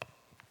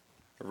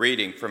A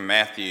reading from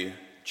Matthew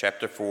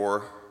chapter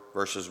 4,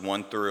 verses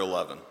 1 through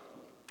 11.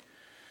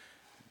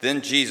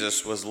 Then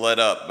Jesus was led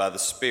up by the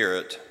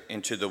Spirit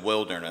into the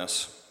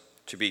wilderness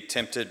to be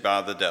tempted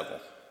by the devil.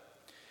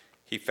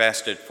 He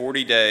fasted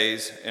 40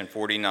 days and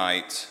 40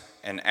 nights,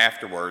 and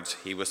afterwards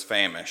he was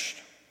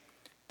famished.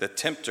 The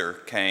tempter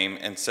came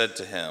and said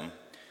to him,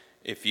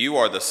 "If you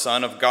are the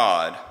Son of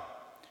God,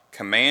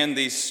 command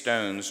these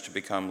stones to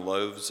become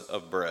loaves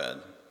of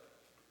bread."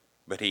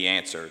 But he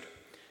answered,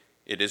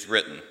 "It is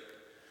written,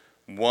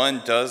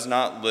 one does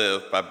not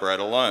live by bread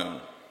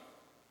alone,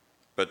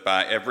 but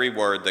by every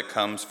word that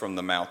comes from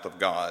the mouth of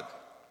God."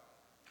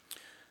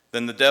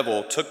 Then the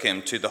devil took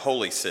him to the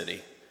holy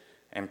city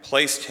and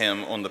placed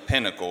him on the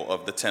pinnacle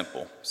of the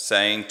temple,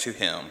 saying to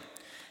him,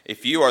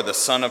 "If you are the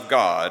Son of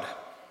God,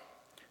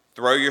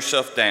 throw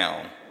yourself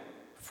down,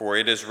 for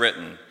it is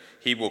written,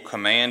 he will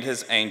command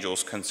his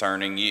angels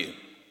concerning you,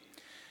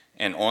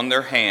 and on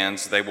their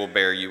hands they will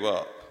bear you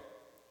up,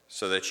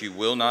 so that you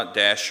will not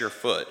dash your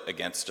foot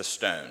against a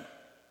stone."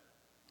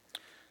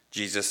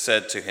 Jesus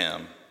said to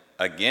him,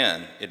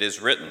 "Again, it is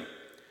written,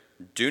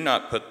 do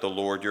not put the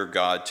Lord your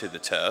God to the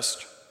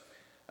test."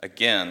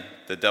 Again,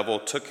 the devil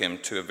took him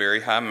to a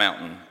very high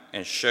mountain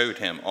and showed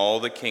him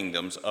all the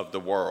kingdoms of the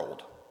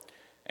world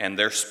and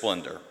their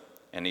splendor.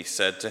 And he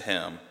said to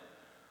him,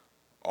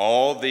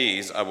 "All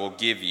these I will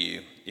give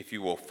you if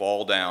you will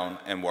fall down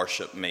and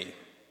worship me."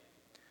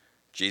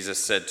 Jesus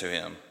said to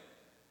him,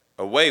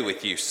 "Away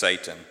with you,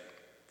 Satan,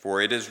 for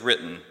it is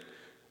written,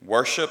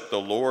 worship the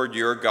Lord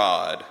your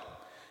God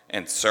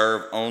and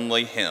serve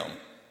only him."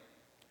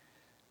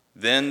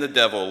 Then the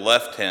devil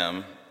left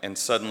him, and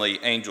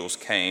suddenly angels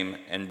came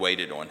and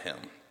waited on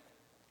him.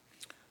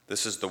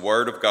 This is the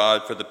word of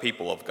God for the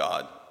people of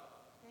God.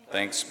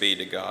 Thanks be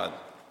to God.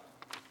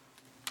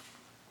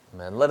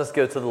 Amen. Let us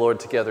go to the Lord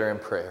together in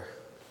prayer.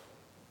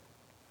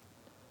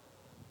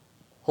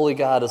 Holy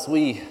God, as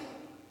we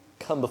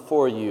come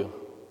before you,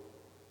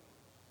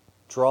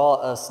 draw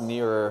us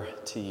nearer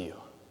to you.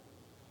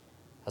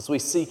 As we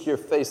seek your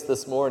face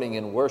this morning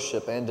in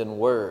worship and in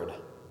word,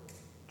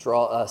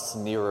 draw us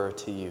nearer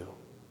to you.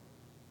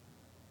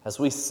 As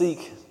we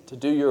seek to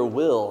do your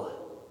will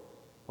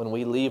when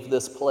we leave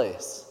this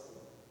place,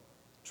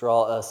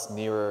 draw us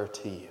nearer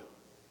to you.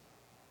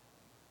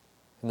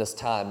 In this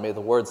time, may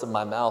the words of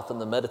my mouth and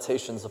the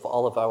meditations of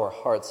all of our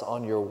hearts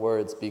on your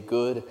words be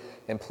good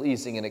and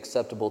pleasing and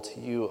acceptable to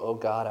you, O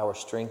God, our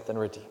strength and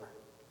Redeemer.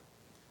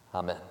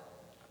 Amen.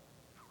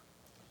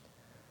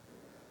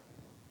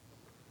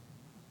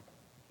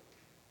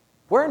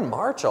 We're in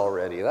March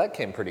already. That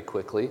came pretty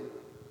quickly.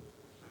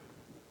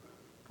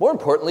 More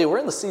importantly, we're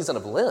in the season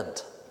of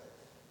Lent.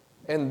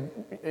 And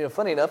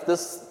funny enough,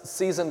 this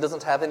season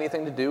doesn't have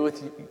anything to do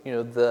with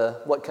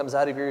what comes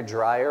out of your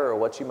dryer or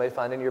what you may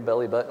find in your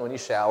belly button when you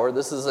shower.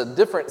 This is a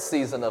different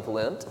season of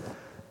Lent,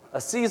 a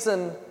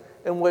season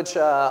in which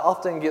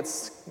often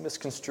gets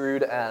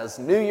misconstrued as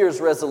New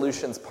Year's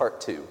resolutions part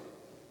 2.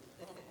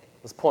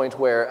 This point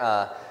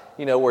where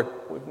we're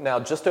now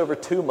just over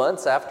 2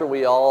 months after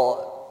we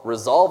all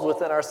resolved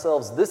within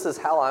ourselves, this is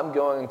how I'm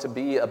going to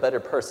be a better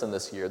person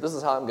this year. This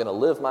is how I'm going to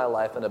live my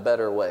life in a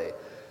better way.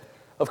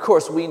 Of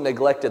course, we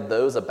neglected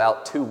those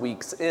about 2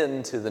 weeks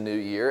into the new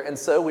year, and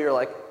so we were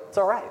like, it's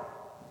all right.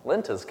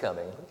 Lent is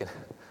coming. We can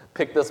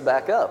pick this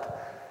back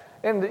up.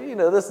 And,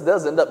 this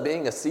does end up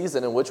being a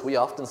season in which we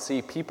often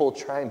see people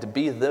trying to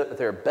be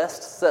their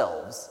best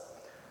selves.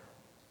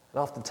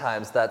 And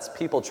oftentimes, that's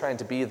people trying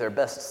to be their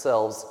best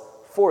selves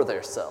for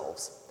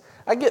themselves.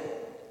 I get,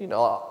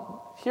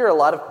 hear a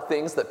lot of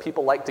things that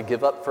people like to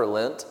give up for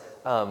Lent.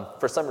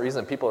 For some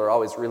reason, people are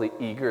always really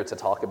eager to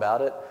talk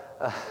about it.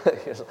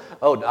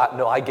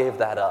 No, I gave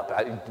that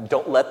up.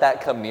 Don't let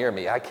that come near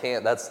me. I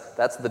can't.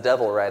 That's the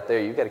devil right there.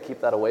 You've got to keep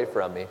that away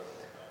from me.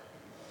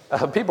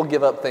 People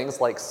give up things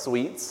like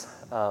sweets.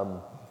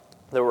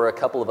 There were a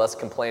couple of us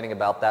complaining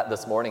about that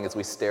this morning as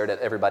we stared at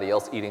everybody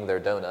else eating their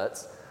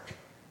donuts.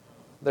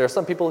 There are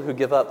some people who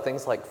give up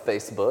things like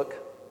Facebook.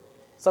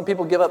 Some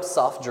people give up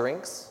soft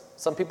drinks.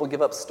 Some people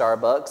give up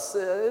Starbucks.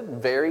 It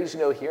varies,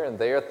 here and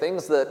there.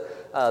 Things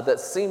that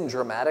seem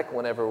dramatic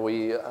whenever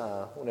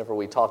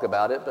we talk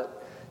about it,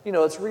 but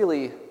it's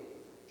really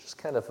just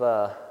kind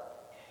of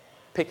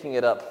picking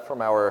it up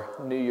from our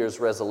New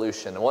Year's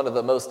resolution. One of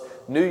the most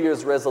New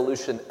Year's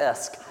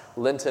resolution-esque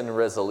Lenten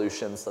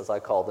resolutions, as I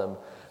call them,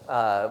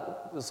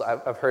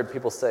 I've heard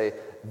people say,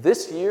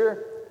 "This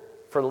year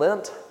for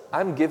Lent,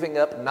 I'm giving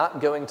up not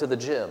going to the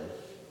gym."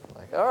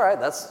 Like, all right,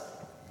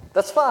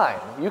 that's fine.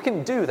 You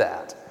can do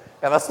that.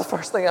 And that's the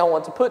first thing I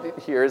want to put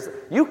here is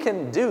you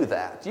can do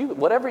that.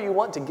 Whatever you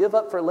want to give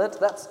up for Lent,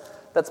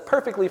 that's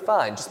perfectly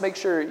fine. Just make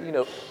sure,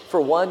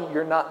 for one,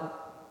 you're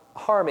not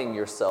harming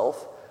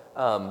yourself.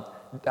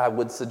 I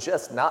would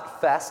suggest not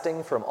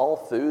fasting from all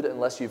food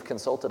unless you've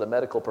consulted a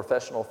medical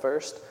professional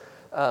first.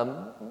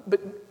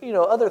 But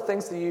other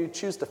things that you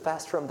choose to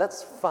fast from,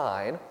 that's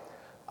fine.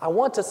 I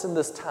want us in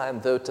this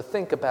time, though, to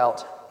think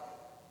about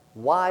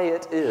why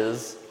it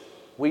is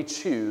we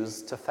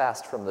choose to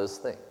fast from those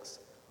things.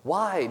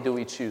 Why do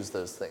we choose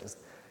those things?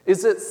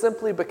 Is it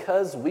simply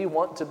because we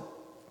want to,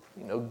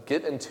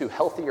 get into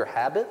healthier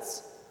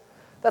habits?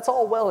 That's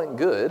all well and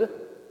good,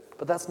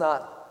 but that's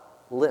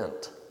not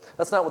Lent.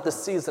 That's not what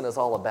this season is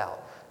all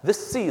about.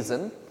 This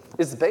season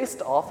is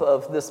based off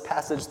of this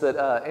passage that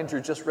Andrew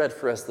just read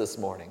for us this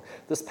morning.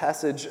 This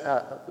passage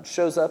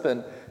shows up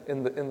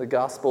in the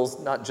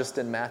Gospels, not just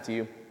in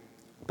Matthew,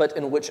 but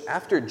in which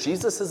after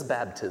Jesus'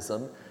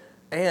 baptism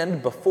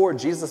and before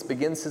Jesus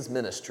begins his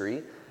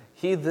ministry,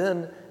 he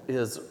then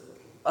is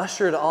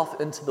ushered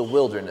off into the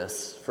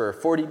wilderness for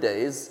 40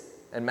 days.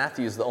 And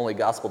Matthew is the only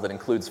gospel that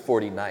includes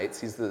 40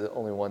 nights. He's the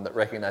only one that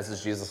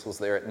recognizes Jesus was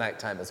there at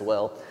nighttime as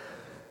well.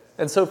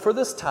 And so for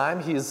this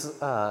time, he's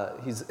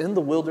in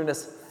the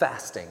wilderness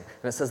fasting.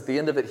 And it says at the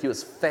end of it, he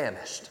was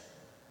famished.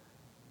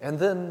 And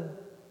then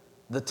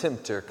the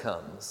tempter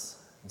comes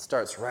and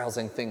starts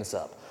rousing things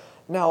up.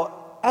 Now,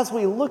 as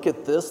we look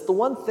at this, the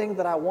one thing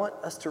that I want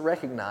us to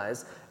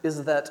recognize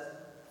is that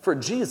for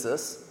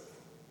Jesus,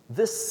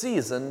 this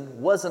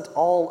season wasn't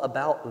all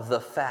about the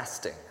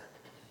fasting.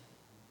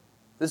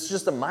 This is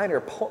just a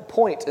minor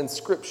point in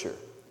Scripture.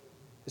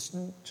 It's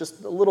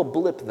just a little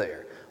blip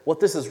there. What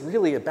this is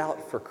really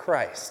about for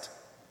Christ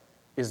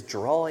is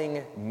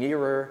drawing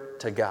nearer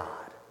to God.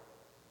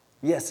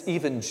 Yes,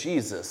 even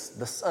Jesus,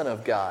 the Son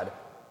of God,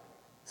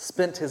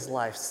 spent his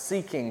life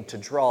seeking to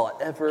draw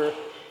ever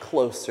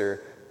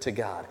closer to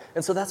God.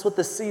 And so that's what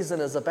this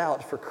season is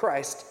about for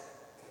Christ.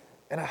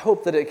 And I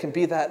hope that it can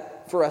be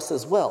that for us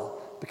as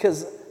well.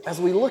 Because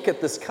as we look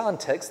at this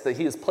context that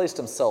he has placed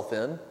himself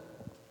in,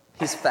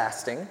 he's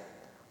fasting,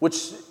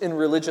 which in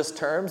religious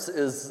terms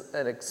is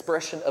an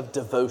expression of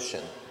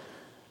devotion.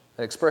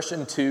 An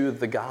expression to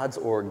the gods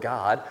or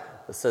God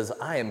that says,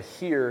 I am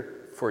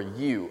here for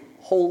you,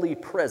 wholly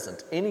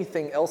present.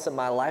 Anything else in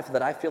my life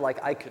that I feel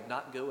like I could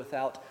not go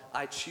without,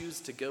 I choose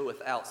to go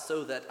without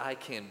so that I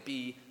can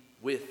be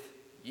with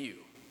you.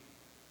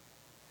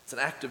 It's an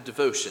act of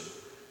devotion.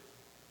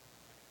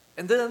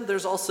 And then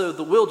there's also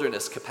the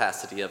wilderness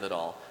capacity of it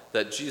all,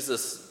 that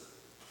Jesus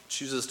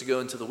chooses to go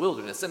into the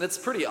wilderness. And it's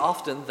pretty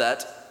often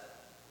that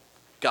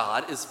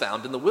God is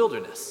found in the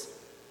wilderness.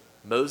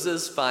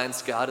 Moses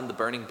finds God in the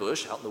burning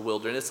bush out in the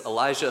wilderness.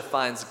 Elijah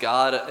finds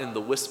God in the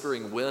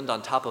whispering wind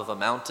on top of a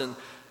mountain.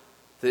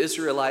 The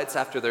Israelites,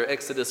 after their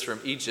exodus from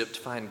Egypt,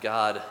 find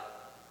God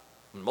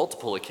on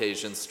multiple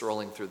occasions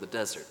strolling through the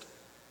desert.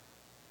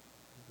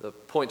 The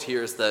point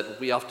here is that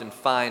we often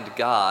find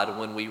God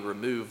when we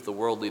remove the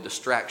worldly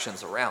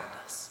distractions around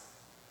us.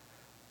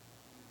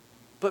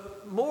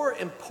 But more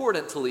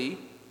importantly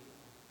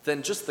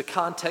than just the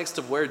context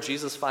of where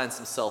Jesus finds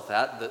himself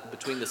at,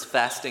 between this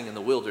fasting and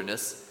the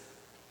wilderness,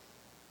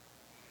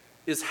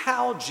 is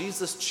how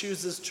Jesus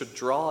chooses to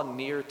draw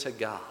near to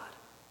God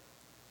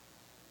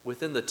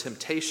within the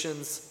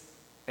temptations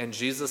and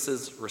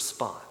Jesus'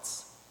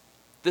 response.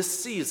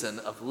 This season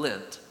of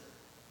Lent,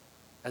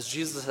 as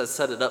Jesus has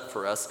set it up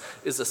for us,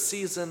 is a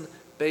season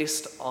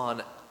based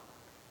on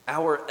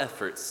our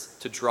efforts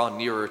to draw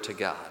nearer to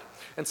God.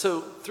 And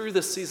so through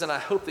this season, I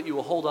hope that you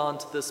will hold on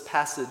to this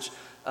passage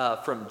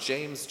from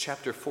James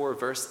chapter 4,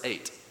 verse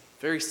 8.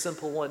 Very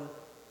simple one.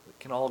 We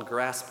can all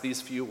grasp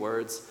these few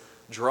words.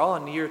 Draw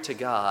near to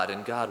God,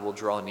 and God will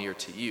draw near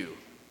to you.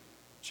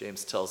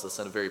 James tells us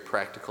in a very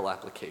practical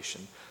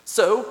application.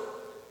 So,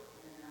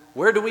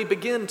 where do we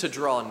begin to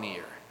draw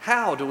near?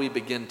 How do we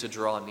begin to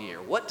draw near?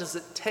 What does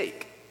it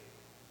take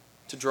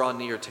to draw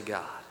near to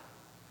God?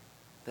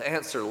 The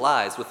answer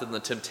lies within the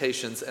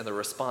temptations and the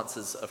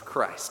responses of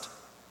Christ.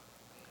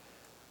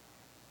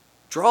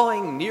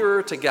 Drawing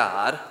nearer to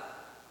God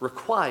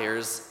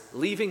requires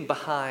leaving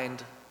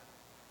behind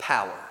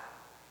power.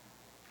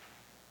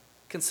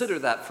 Consider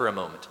that for a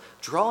moment.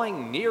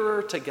 Drawing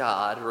nearer to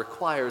God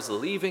requires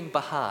leaving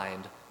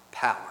behind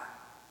power.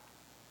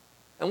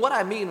 And what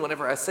I mean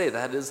whenever I say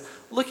that is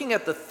looking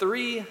at the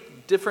three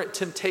different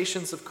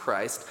temptations of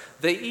Christ,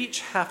 they each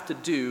have to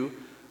do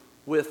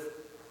with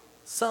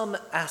some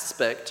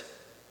aspect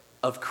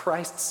of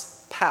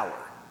Christ's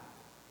power.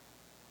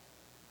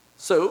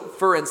 So,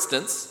 for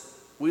instance,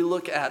 we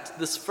look at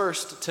this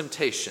first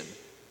temptation,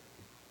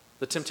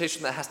 the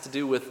temptation that has to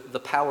do with the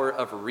power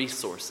of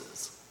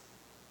resources.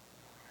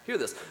 Hear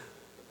this.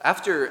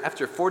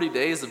 After 40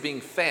 days of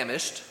being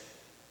famished,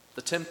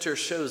 the tempter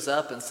shows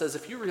up and says,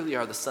 if you really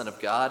are the Son of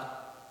God,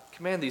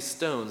 command these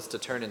stones to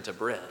turn into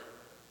bread.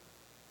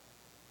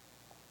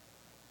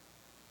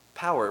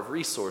 Power of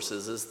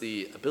resources is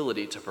the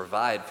ability to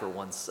provide for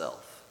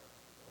oneself.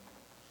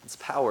 It's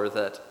power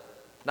that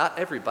not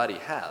everybody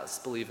has,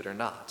 believe it or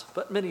not,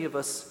 but many of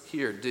us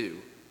here do.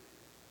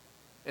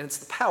 And it's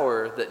the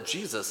power that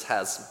Jesus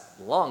has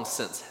long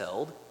since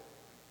held.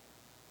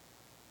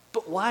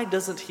 But why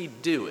doesn't he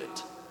do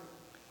it?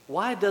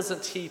 Why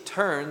doesn't he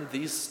turn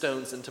these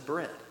stones into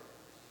bread?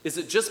 Is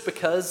it just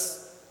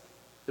because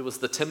it was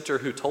the tempter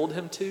who told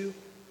him to?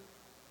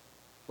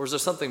 Or is there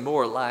something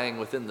more lying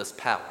within this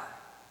power?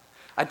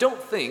 I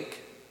don't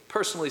think,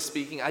 personally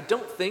speaking, I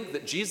don't think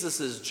that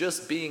Jesus is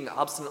just being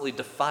obstinately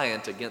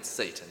defiant against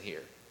Satan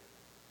here.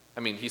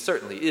 I mean, he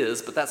certainly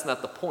is, but that's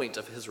not the point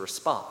of his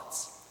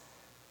response.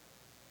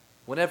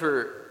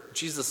 whenever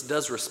Jesus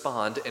does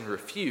respond and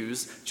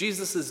refuse,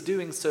 Jesus is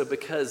doing so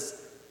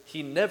because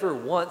he never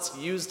once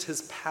used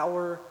his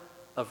power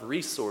of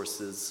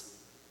resources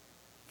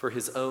for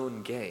his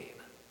own gain.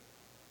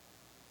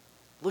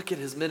 Look at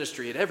his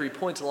ministry. At every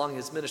point along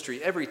his ministry,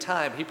 every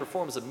time he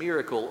performs a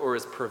miracle or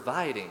is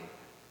providing,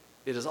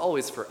 it is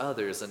always for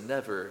others and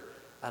never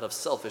out of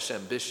selfish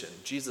ambition.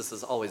 Jesus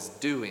is always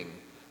doing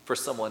for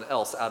someone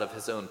else out of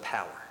his own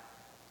power.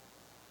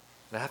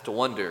 And I have to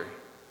wonder,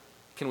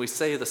 can we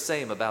say the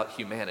same about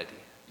humanity?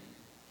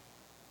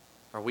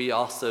 Are we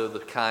also the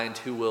kind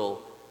who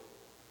will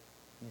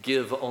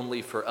give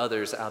only for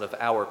others out of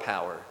our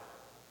power?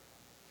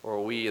 Or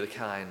are we the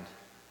kind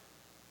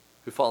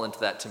who fall into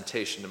that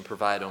temptation and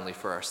provide only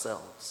for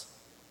ourselves?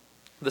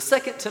 The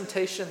second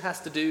temptation has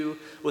to do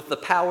with the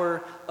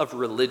power of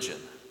religion.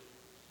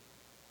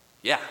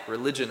 Yeah,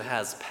 religion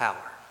has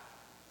power.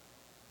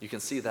 You can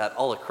see that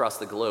all across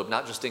the globe,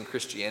 not just in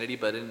Christianity,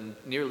 but in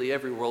nearly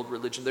every world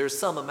religion. There's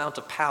some amount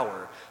of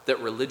power that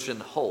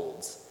religion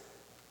holds.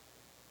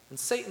 And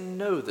Satan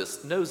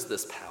knows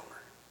this power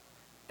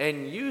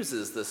and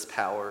uses this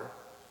power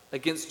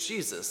against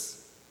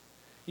Jesus.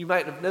 You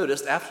might have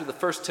noticed after the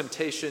first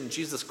temptation,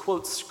 Jesus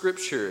quotes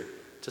scripture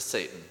to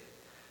Satan.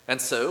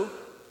 And so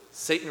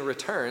Satan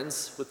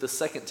returns with the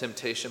second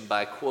temptation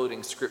by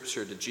quoting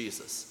scripture to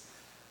Jesus.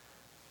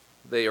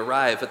 They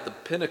arrive at the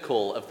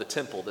pinnacle of the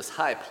temple, this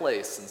high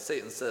place, and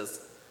Satan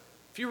says,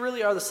 if you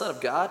really are the Son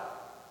of God,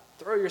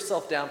 throw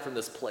yourself down from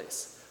this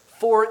place.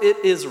 For it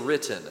is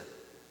written,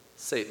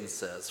 Satan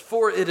says,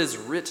 for it is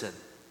written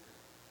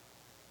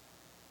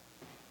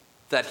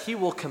that he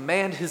will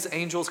command his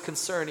angels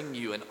concerning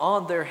you, and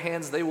on their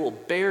hands they will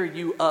bear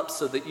you up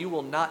so that you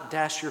will not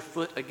dash your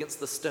foot against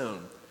the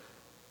stone.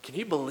 Can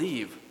you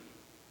believe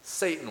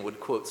Satan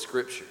would quote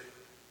scripture?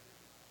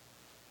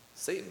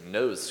 Satan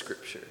knows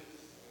scripture.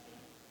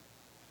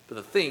 But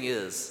the thing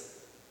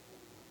is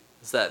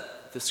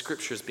that the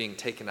scripture is being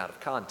taken out of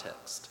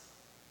context.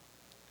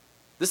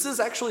 This is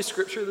actually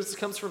scripture. This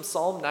comes from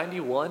Psalm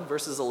 91,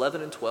 verses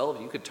 11 and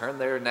 12. You could turn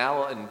there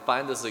now and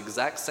find this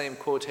exact same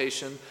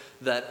quotation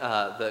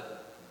that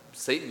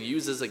Satan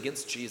uses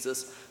against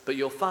Jesus, but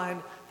you'll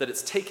find that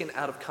it's taken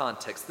out of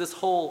context. This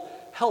whole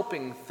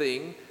helping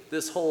thing,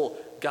 this whole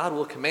God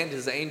will command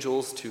his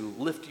angels to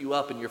lift you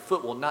up and your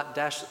foot will not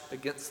dash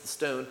against the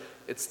stone,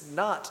 it's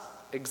not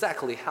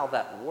exactly how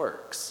that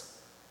works.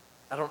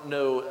 I don't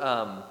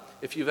know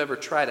if you've ever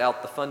tried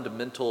out the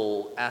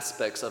fundamental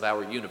aspects of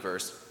our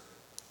universe,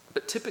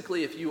 but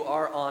typically if you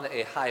are on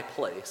a high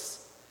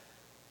place,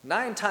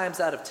 9 times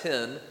out of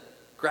 10,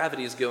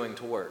 gravity is going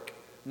to work.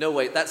 No,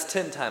 wait, that's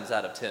 10 times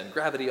out of 10.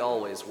 Gravity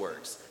always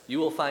works. You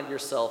will find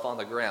yourself on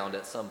the ground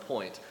at some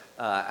point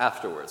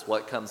afterwards.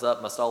 What comes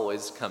up must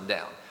always come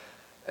down.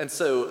 And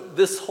so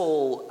this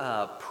whole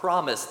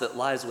promise that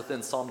lies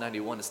within Psalm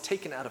 91 is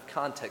taken out of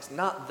context.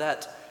 Not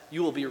that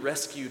you will be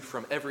rescued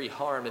from every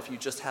harm if you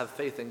just have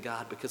faith in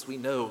God, because we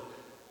know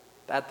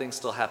bad things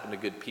still happen to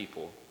good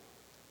people.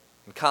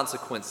 And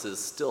consequences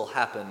still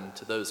happen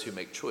to those who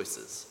make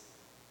choices.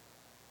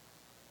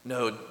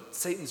 No,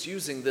 Satan's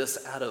using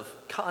this out of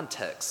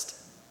context.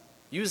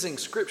 Using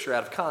scripture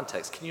out of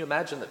context. Can you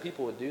imagine that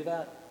people would do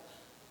that?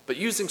 But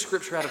using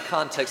scripture out of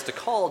context to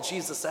call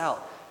Jesus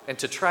out and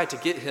to try to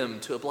get him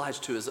to oblige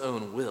to his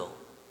own will,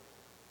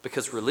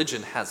 because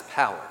religion has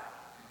power.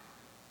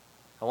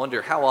 I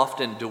wonder, how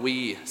often do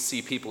we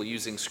see people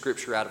using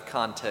scripture out of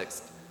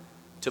context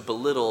to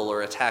belittle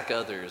or attack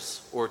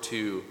others, or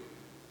to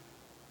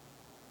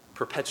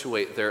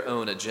perpetuate their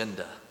own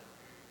agenda,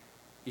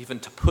 even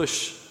to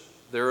push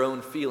their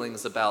own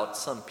feelings about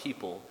some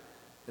people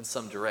in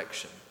some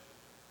direction?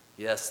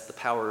 Yes, the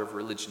power of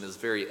religion is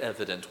very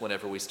evident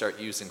whenever we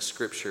start using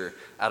scripture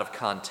out of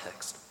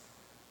context.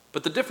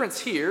 But the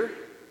difference here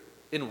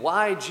in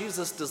why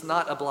Jesus does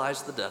not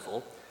oblige the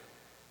devil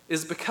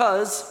is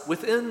because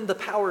within the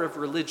power of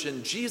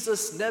religion,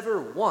 Jesus never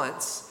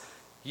once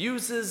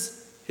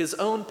uses his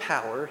own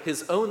power,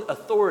 his own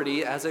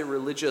authority as a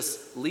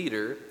religious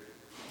leader,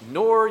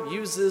 nor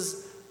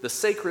uses the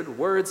sacred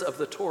words of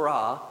the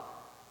Torah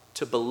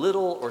to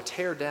belittle or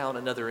tear down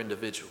another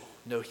individual.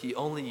 No, he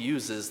only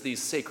uses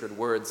these sacred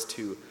words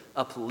to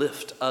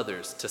uplift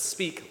others, to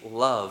speak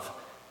love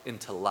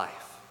into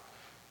life.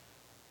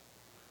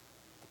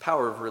 The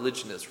power of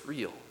religion is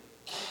real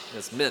and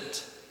is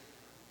meant,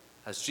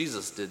 as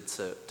Jesus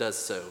does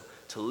so,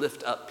 to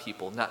lift up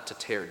people, not to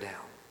tear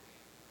down.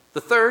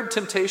 The third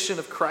temptation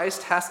of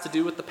Christ has to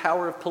do with the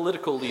power of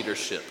political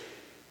leadership.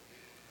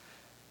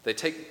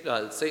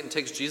 Satan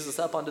takes Jesus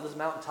up onto this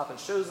mountaintop and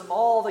shows him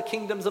all the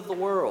kingdoms of the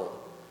world.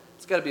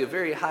 It's got to be a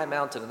very high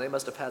mountain, and they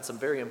must have had some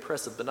very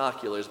impressive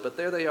binoculars. But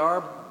there they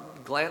are,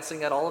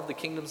 glancing at all of the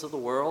kingdoms of the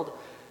world.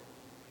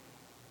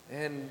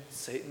 And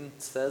Satan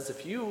says,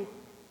 if you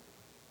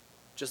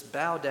just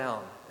bow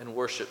down and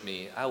worship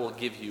me, I will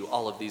give you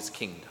all of these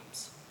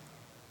kingdoms.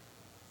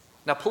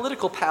 Now,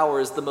 political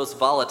power is the most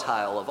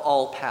volatile of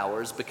all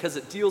powers because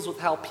it deals with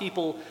how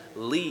people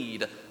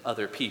lead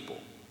other people.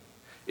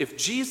 If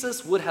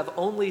Jesus would have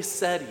only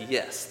said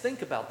yes,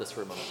 think about this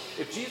for a moment.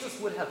 If Jesus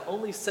would have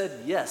only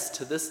said yes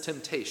to this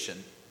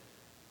temptation,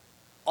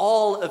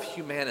 all of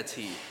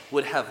humanity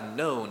would have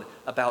known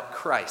about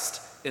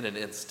Christ in an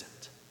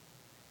instant.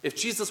 If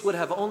Jesus would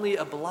have only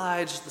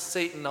obliged the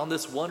Satan on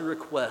this one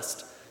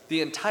request,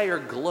 the entire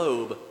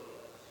globe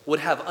would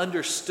have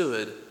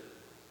understood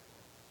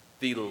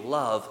the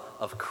love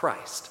of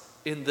Christ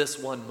in this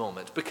one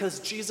moment, because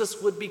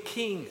Jesus would be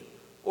king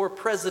or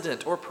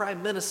president or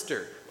prime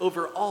minister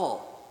over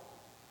all.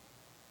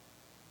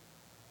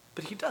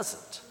 But he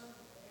doesn't.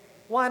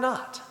 Why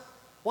not?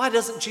 Why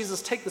doesn't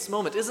Jesus take this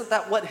moment? Isn't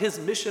that what his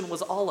mission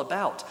was all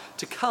about?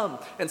 To come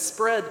and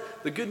spread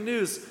the good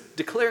news,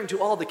 declaring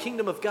to all the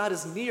kingdom of God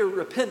is near,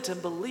 repent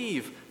and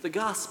believe the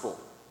gospel.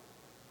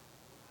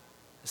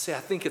 See,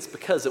 I think it's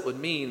because it would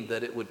mean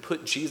that it would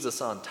put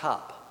Jesus on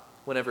top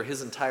whenever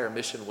his entire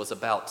mission was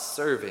about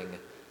serving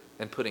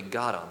and putting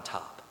God on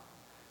top.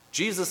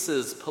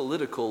 Jesus'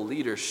 political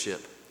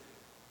leadership,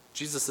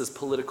 Jesus'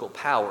 political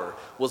power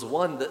was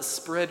one that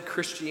spread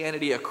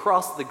Christianity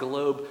across the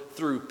globe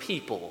through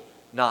people,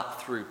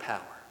 not through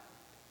power.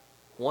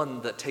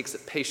 One that takes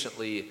it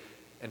patiently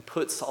and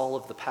puts all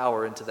of the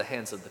power into the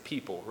hands of the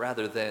people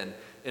rather than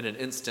in an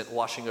instant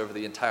washing over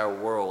the entire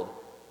world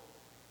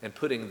and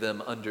putting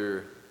them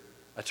under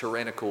a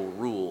tyrannical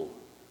rule.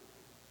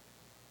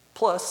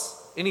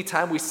 Plus,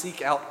 anytime we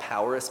seek out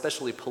power,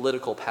 especially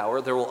political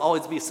power, there will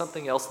always be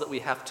something else that we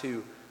have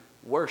to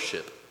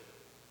worship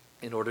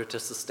in order to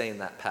sustain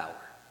that power.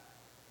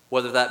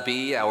 Whether that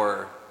be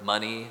our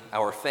money,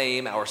 our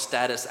fame, our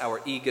status,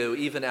 our ego,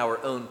 even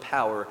our own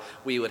power,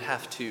 we would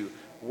have to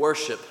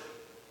worship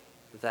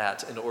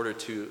that in order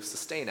to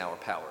sustain our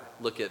power.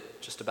 Look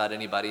at just about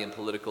anybody in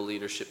political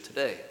leadership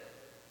today.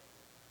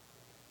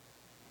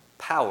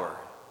 Power,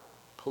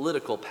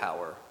 political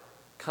power,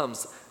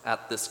 comes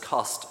at this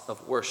cost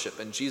of worship,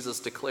 and Jesus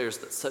declares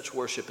that such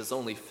worship is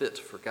only fit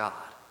for God.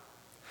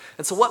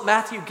 And so what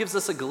Matthew gives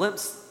us a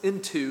glimpse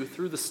into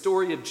through the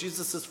story of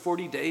Jesus'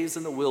 40 days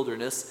in the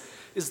wilderness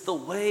is the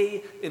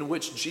way in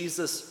which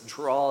Jesus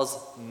draws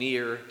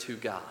near to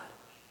God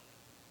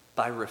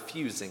by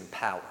refusing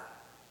power.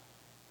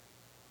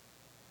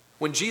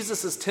 When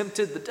Jesus is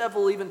tempted, the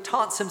devil even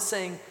taunts him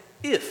saying,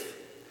 if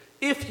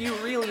you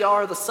really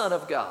are the Son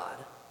of God.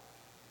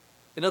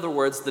 In other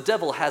words, the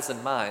devil has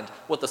in mind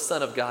what the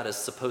Son of God is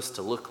supposed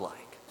to look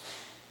like.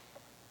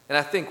 And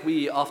I think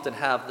we often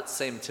have that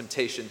same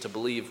temptation to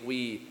believe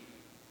we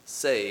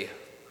say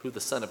who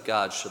the Son of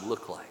God should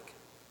look like.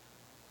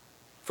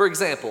 For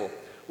example,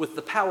 with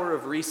the power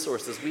of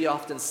resources, we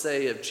often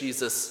say of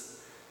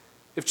Jesus,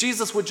 if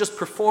Jesus would just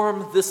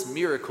perform this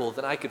miracle,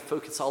 then I could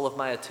focus all of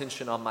my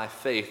attention on my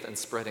faith and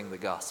spreading the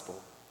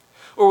gospel.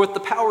 Or with the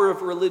power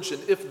of religion,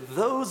 if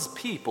those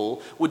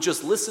people would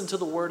just listen to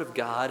the word of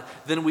God,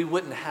 then we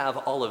wouldn't have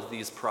all of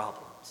these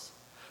problems.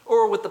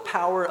 Or with the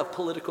power of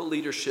political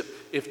leadership,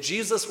 if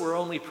Jesus were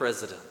only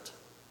president,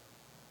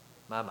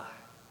 my.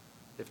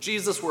 If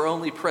Jesus were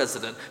only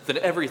president, then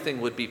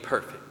everything would be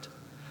perfect.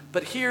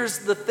 But here's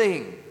the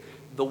thing,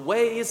 the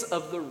ways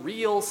of the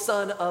real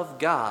Son of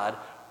God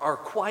are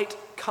quite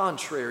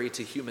contrary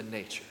to human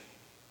nature.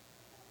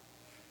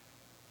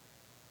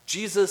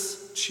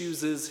 Jesus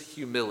chooses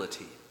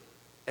humility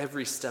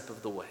every step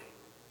of the way.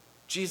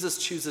 Jesus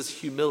chooses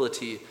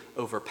humility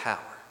over power.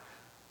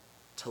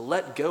 To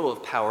let go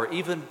of power,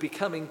 even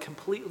becoming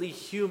completely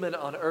human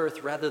on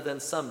earth rather than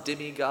some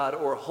demigod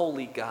or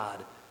holy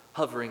God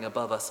hovering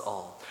above us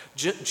all.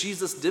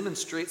 Jesus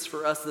demonstrates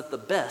for us that the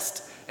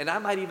best, and I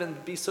might even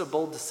be so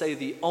bold to say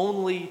the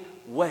only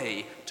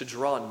way to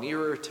draw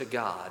nearer to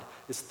God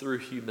is through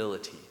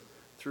humility,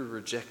 through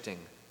rejecting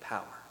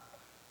power.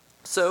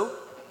 So,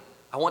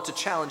 I want to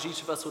challenge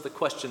each of us with a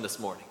question this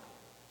morning.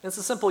 It's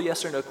a simple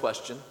yes or no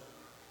question.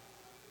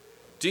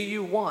 Do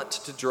you want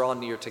to draw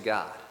near to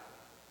God?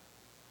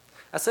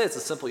 I say it's a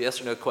simple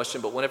yes or no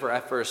question, but whenever I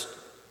first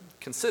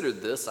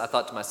considered this, I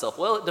thought to myself,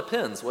 well, it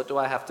depends. What do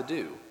I have to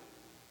do?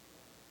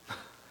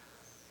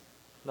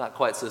 Not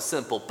quite so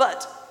simple,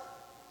 but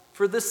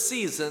for this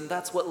season,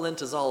 that's what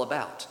Lent is all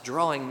about,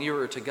 drawing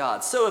nearer to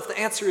God. So if the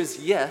answer is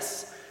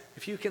yes,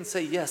 if you can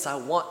say, yes, I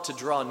want to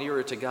draw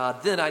nearer to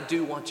God, then I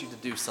do want you to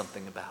do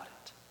something about it.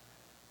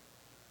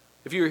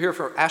 If you were here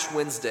for Ash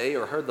Wednesday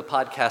or heard the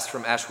podcast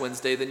from Ash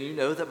Wednesday, then you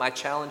know that my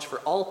challenge for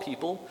all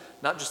people,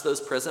 not just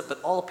those present,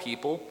 but all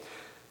people,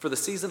 for the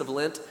season of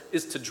Lent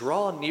is to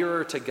draw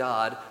nearer to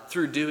God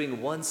through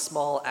doing one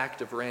small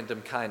act of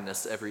random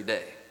kindness every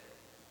day.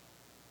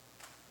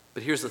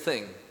 But here's the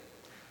thing.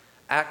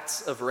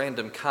 Acts of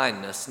random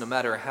kindness, no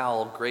matter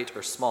how great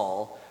or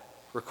small,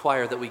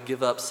 require that we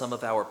give up some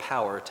of our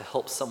power to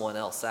help someone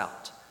else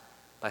out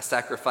by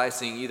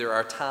sacrificing either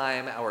our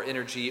time, our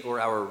energy, or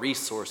our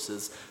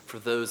resources for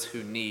those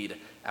who need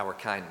our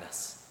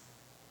kindness.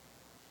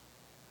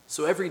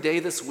 So every day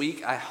this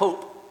week, I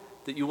hope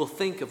that you will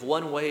think of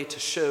one way to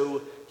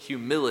show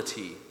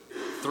humility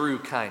through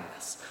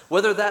kindness.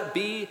 Whether that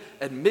be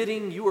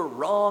admitting you were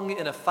wrong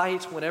in a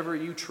fight whenever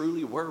you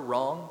truly were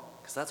wrong,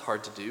 because that's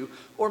hard to do.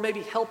 Or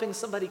maybe helping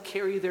somebody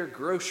carry their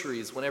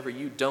groceries whenever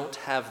you don't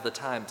have the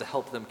time to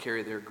help them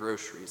carry their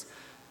groceries.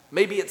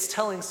 Maybe it's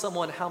telling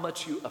someone how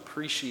much you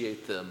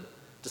appreciate them,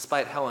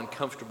 despite how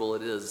uncomfortable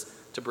it is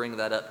to bring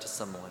that up to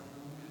someone.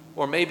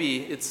 Or maybe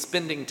it's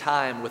spending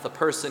time with a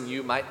person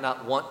you might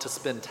not want to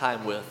spend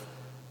time with,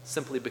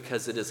 simply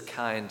because it is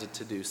kind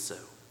to do so.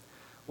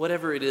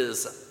 Whatever it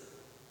is,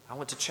 I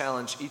want to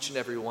challenge each and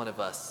every one of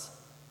us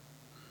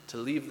to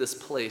leave this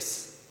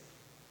place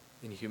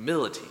in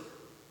humility.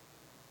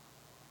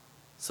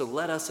 So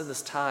let us in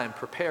this time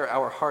prepare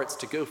our hearts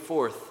to go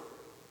forth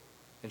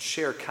and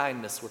share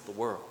kindness with the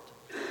world.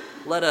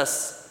 Let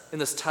us in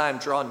this time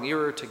draw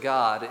nearer to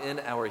God in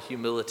our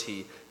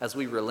humility as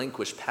we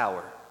relinquish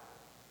power.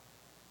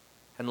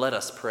 And let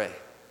us pray.